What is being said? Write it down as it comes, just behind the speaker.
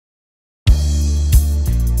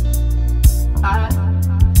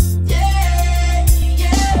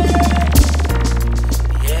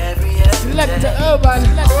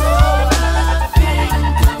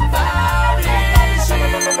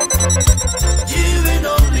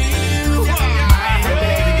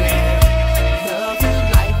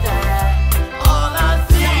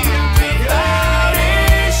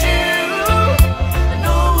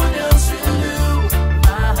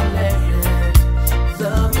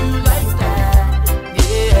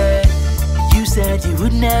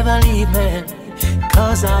would never leave me,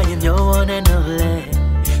 cause I am your one and only.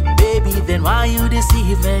 Baby, then why you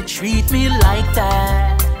deceive me? Treat me like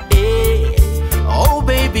that. Hey. Oh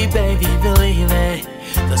baby, baby, believe me,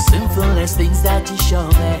 the simplest things that you show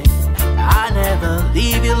me, I never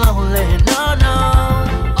leave you lonely, no, no.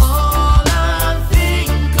 All I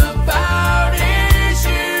think about is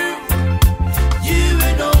you, you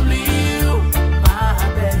and only you, my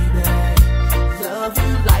baby, love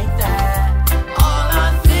you like that. All I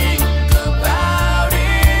think about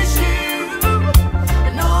is you,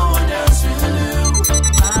 and no one else will do,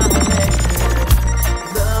 my baby,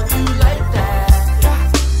 love you like that.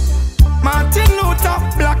 Martin Luther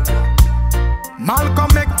black,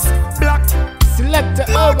 Malcolm X black, Selectah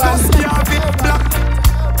Marcus Garvey black,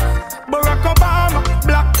 Barack Obama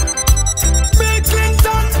black, Bill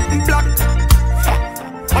Clinton black.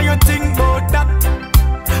 How you think about that?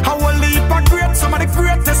 How a leap of great, some of the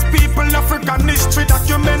greatest people in African history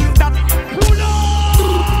document that. Who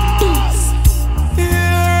knows?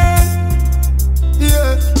 Yeah,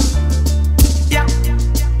 yeah, yeah.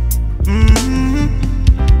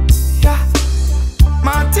 Yeah.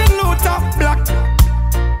 Martin Luther black,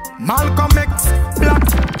 Malcolm X black,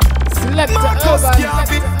 Marcus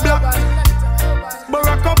Garvey black,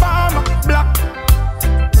 Barack Obama black,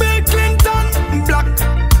 Bill Clinton black.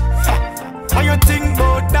 How you think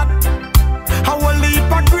about that? How a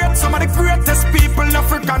leap of great, some of the greatest people in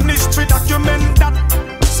African history document that.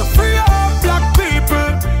 So free up black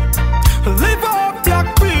people, live up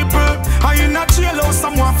black people. Are you not jail or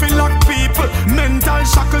someone feel like people? Mental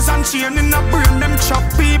shackles and chain in the brain, them chop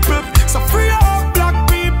people. So free up black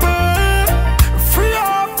people, free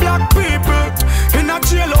up black people. In a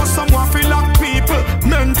jail or someone feel like people.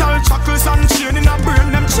 Mental shackles and chain in the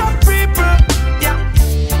brain, them chop people. Yeah,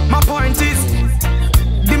 my point is,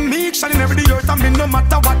 the meek shall never the earth, I mean no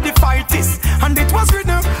matter what the fight is. And it was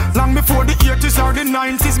written long before the 80s or the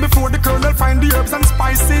 90s, before the colonel find the herbs and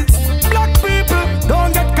spices. Black people,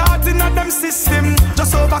 don't get caught in a them system.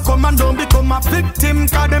 Just overcome and don't become a victim,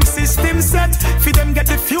 cause them system set for them get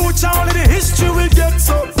the future, only the history will get.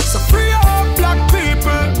 So free up black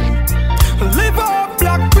people, live up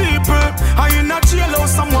black people. Are you not jail or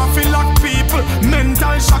someone feel like people?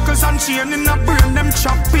 Mental shackles and chain in the brain, them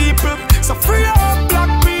chop people. So free up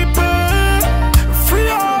black people, free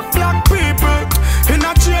up black people. In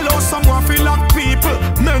a jail or someone feel like people.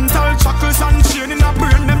 Mental shackles and chain in the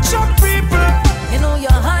brain, them chop people. You know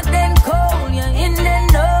you're hot then cold, you're in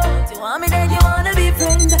then out. You want me then you wanna be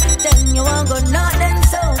friends, then you want go not then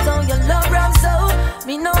so. So you love rum so,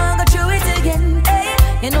 me no want go through it again. Hey,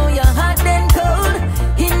 you know you're hot then cold,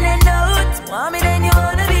 in then out. You want me then you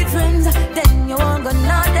wanna be friends, then you want go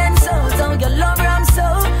not then so. So you love rum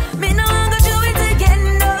so, me no want go through it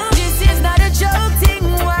again. No, this is not a joke thing.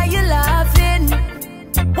 Why you laughing?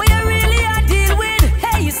 When you really are deal with,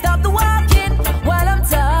 hey, you stop the walking while I'm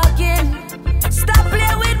talking. Stop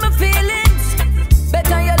playing with my feelings.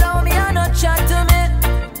 Better you love me and not chat to me.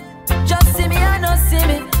 Just see me and not see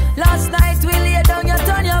me. Last night we lay down, you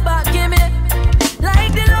turn your back in me.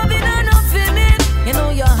 Like the loving and not feel me. You know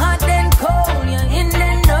you're hot then cold, you're in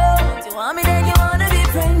then out. You want me then you wanna be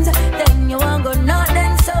friends, then you want go not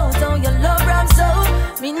then so. So you love ram so,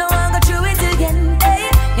 me no want go through it again. Hey,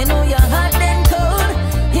 you know you're hot then cold,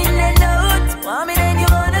 in then out. You want me then you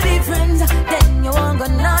wanna be friends, then you want go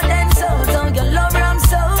not then so. So you love ram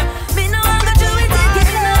so, me no want go through it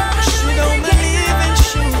again. She don't believe in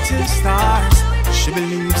shooting stars. She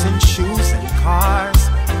believes in shoes and cars,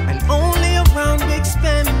 and only around big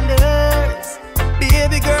spenders.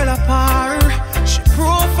 Baby girl apart, she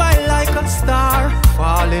profile like a star.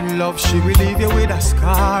 Fall in love, she will leave you with a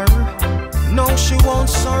scar. No, she won't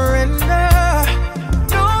surrender.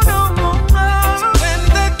 No, no, no, no. So when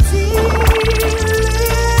the deal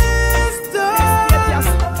is done,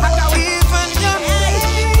 even your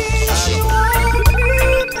name she won't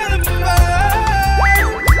remember.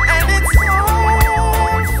 And it's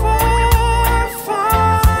all for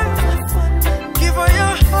fun. Give her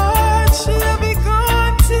your heart, she'll be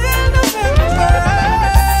gone till November.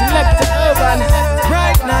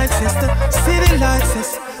 Bright nights, sister, city lights, sis.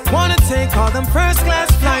 Wanna take all them first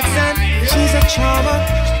class flights, and she's a charmer,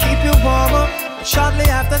 keep you warmer. Shortly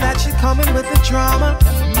after that, she's coming with the drama.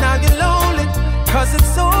 Now you're lonely, cause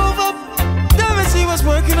it's over. Devin, she was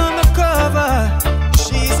working on the cover.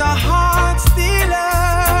 She's a heart stealer,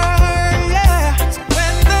 yeah. So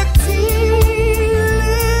when the deal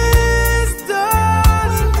is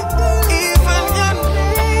done, even your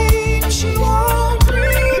name she won't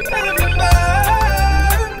remember.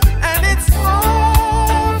 And it's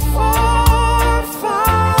all for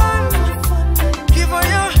fun. Give her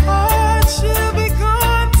your heart, she'll be gone.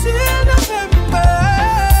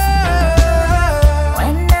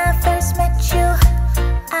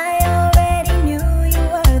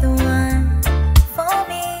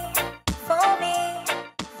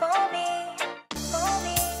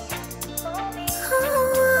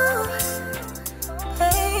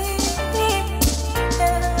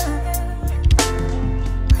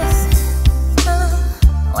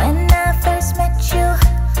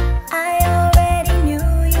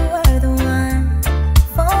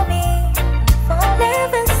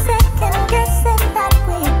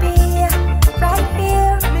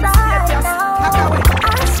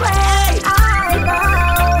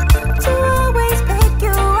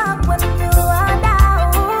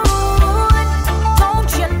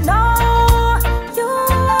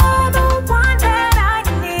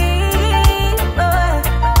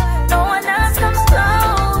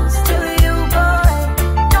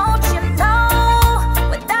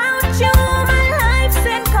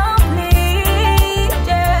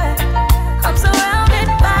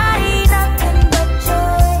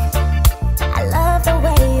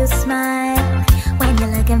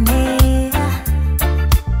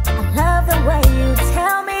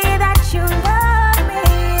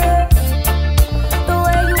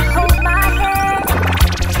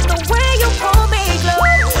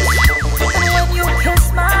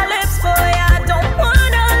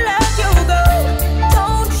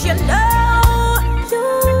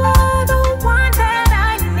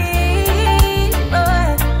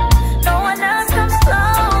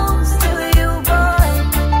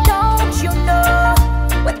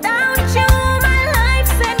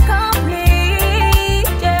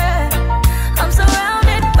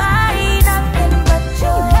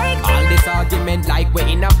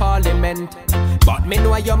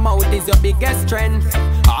 What is your biggest strength?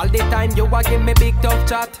 All the time you a give me big tough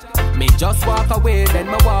chat. Me just walk away, then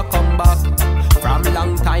me walk come back. From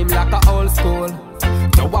long time like a old school.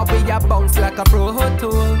 So what we a bounce like a pro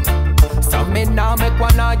tool. So me now make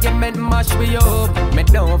one argument mash me up. Me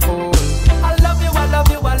no fool. I love you, I love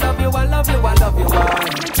you, I love you, I love you, I love you. I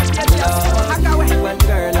love you and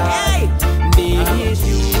girl I need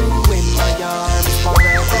you in my arms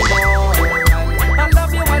forevermore. I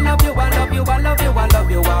love you, I love you, I love you, I love you, I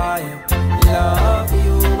love you. I love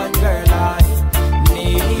you and girl I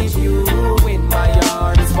need you in my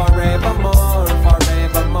arms forevermore,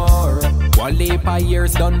 forevermore. One leap of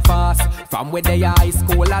years done fast. From with the high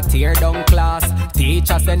school I tear down class.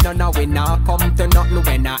 Teacher said no, no, we not come to nothing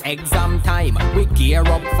when a exam time. We gear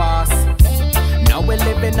up fast. Now we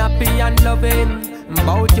living happy and loving.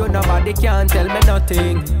 About you nobody can tell me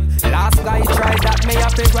nothing. Last guy tried that me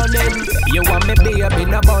happy running. You want me baby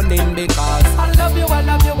no bunning because I love you, I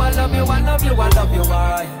love you, I love you, I love you, I love you.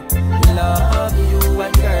 I love you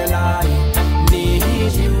and girl I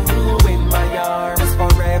need you in my arms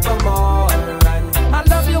forevermore. And I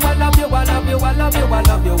love you, I love you, I love you, I love you, I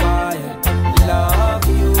love you. I love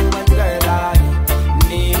you and girl I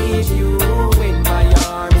need you in my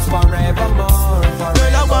arms forevermore, forevermore.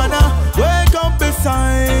 Girl I wanna wake up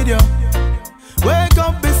beside you. Wake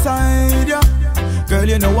up beside you. Girl,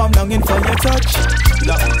 you know I'm longing for your touch.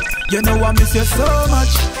 You know I miss you so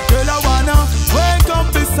much. Girl, I wanna wake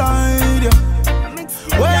up beside you.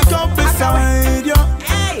 Wake up beside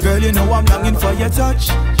you. Girl, you know I'm longing for your touch.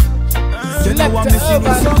 You know I'm missing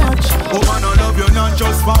you so much. Oh man, I love you not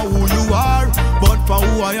just for who you are, but for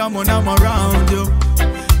who I am when I'm around you.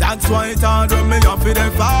 That's why it's hard when me off it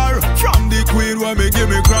far from the queen where me give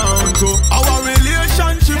me crown to. Our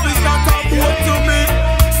relationship is not a boat to me.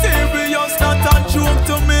 Serious, not a joke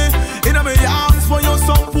to me. In my arms for you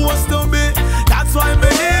supposed to be. That's why me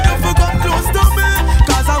need you to come close to me.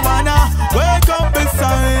 Cause I wanna wake up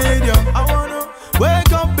beside you. I wanna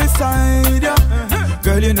wake up beside you.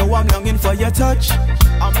 Girl, you know I'm longing for your touch.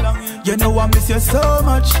 I'm longing. You know I miss you so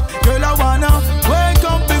much. Girl, I wanna wake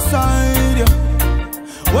up beside you.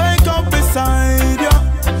 Wake up beside you.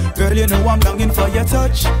 Girl, you know I'm longing for your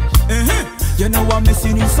touch. You know I'm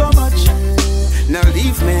missing you so much. Now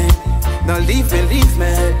leave me, now leave me, leave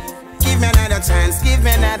me. Give me another chance, give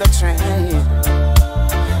me another try.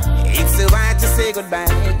 It's so hard to say goodbye.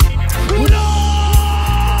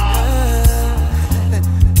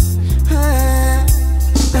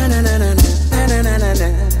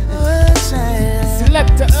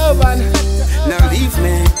 Selectah Urban. Now leave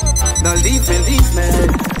me, now leave me, leave me.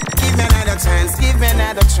 Give me another chance, give me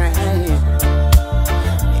another try.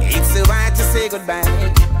 It's so hard to say goodbye.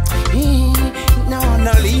 No,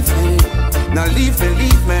 no, leave me, no, leave me,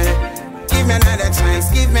 leave me. Give me another chance,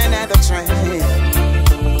 give me another try.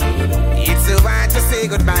 It's so hard to say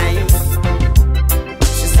goodbye.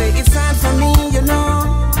 She say it's hard for me, you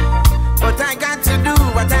know, but I got to do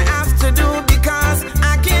what I have to do because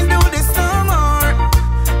I can't do this no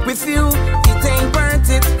more. With you, it ain't worth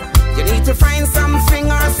it. You need to find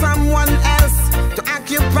something or someone else to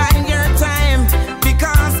occupy your time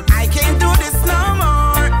because I can't do this no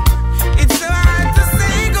more. It's so hard to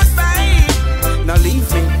say goodbye. Now leave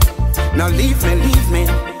me, now leave me, leave me.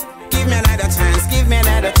 Give me another chance, give me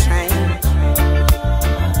another try.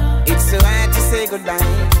 It's so hard to say goodbye.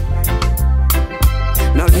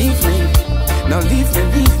 Now leave me, now leave me,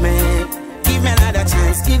 leave me. Give me another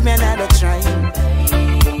chance, give me another try.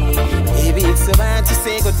 Baby, it's so hard to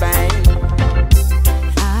say goodbye.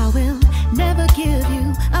 I will never give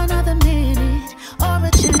you another minute or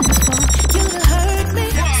a chance for you to hurt me.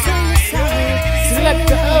 So you're sorry.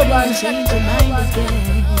 Selectah Urban. Change your mind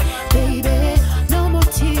again, baby. No more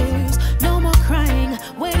tears, no more crying,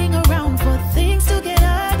 waiting around for things to get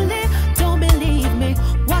ugly. Don't believe me,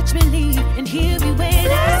 watch me leave and hear me when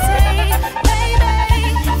I say, baby,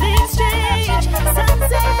 things change.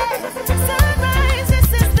 Sunset, sunrise, this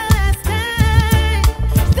is the last time,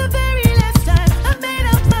 the very last time I made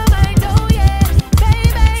up my mind. Oh yeah, baby.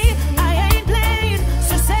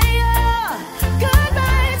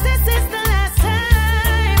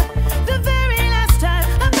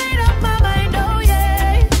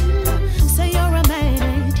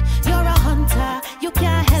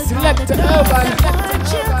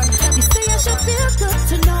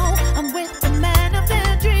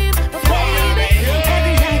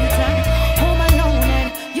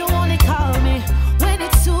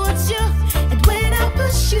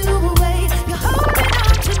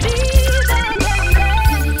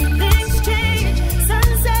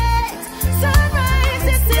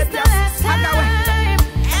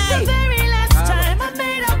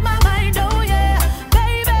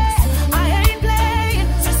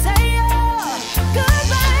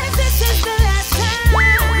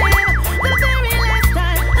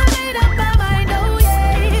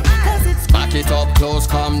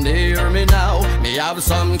 have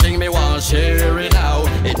something me want share it now.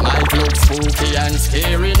 It might look spooky and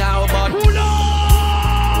scary now, but who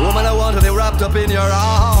knows? Woman, I want to be wrapped up in your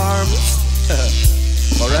arms.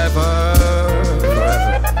 Forever,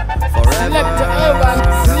 forever.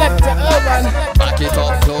 Selectah Urban. Back it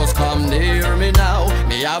up close, come near me now.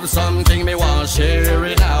 Me have something me want share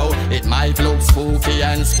it now. It might look spooky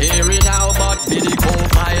and scary now, but be the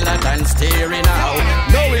co-pilot and steering now.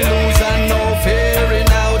 No illusion, no fearing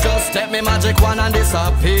now. Just step me magic one and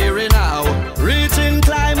disappearing now. Reaching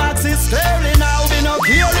climax is clearly now. Be no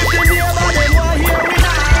care if the neighbor them want hear me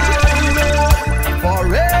now.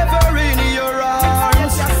 Forever in your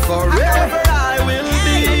arms, forever I will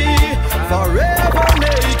be. Forever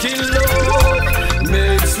making love,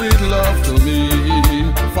 make sweet love to me.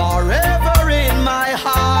 Forever in my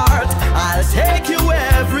heart, I'll take you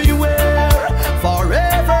everywhere.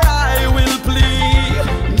 Forever I will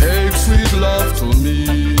plead, make sweet love to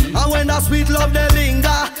me. And when that sweet love they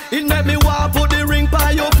linger, it make me want put the ring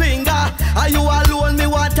by your finger. Are you alone, me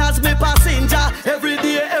want as me passenger? Every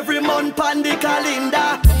day, every month, pan the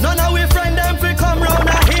calendar. None of we friend them fi come round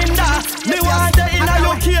a hinder. Me want the inna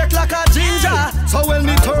your cake like a ginger. So when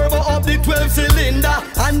me turbo up the 12 cylinder,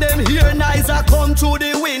 and them here nice a come through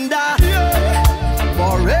the window. Yeah.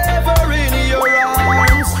 Forever in your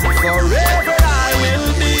arms, forever I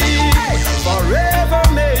will be. Forever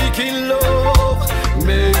making love,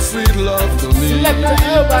 make sweet love to me.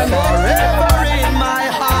 Forever in my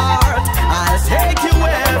heart, I'll take you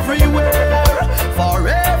everywhere.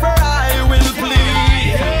 Forever I will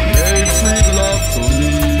plead, make sweet love to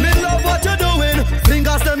me. Me love what you're doing.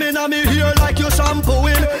 Fingers them in me here like you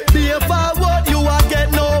shampooing. Be a forward, you a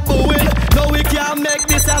get no booing. No, we can't make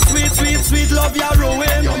this a sweet, sweet, sweet love you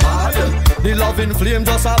ruin. You're mad. The loving flame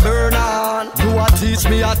just a burn on. You a teach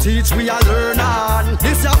me, a teach, we a learn on.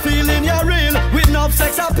 This a feeling you're real, with no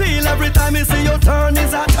sex appeal. Every time you see you turn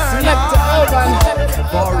is a turn on.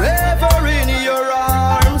 Forever in your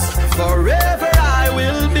arms, forever I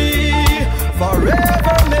will be.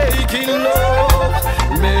 Forever making love,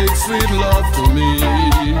 make sweet love to me.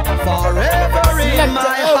 Forever in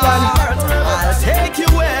my heart, I'll take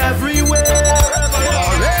you everywhere.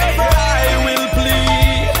 Forever I will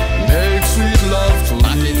plead, make sweet love to me.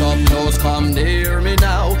 Back it up close, come near me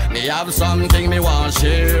now. Me have something me want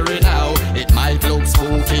share it now. It might look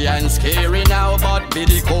spooky and scary now, but be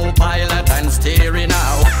the co-pilot and steering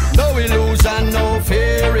now. No illusion, no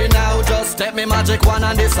fearing now. Just step me magic one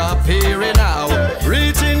and disappearing now.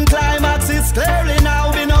 Reaching clouds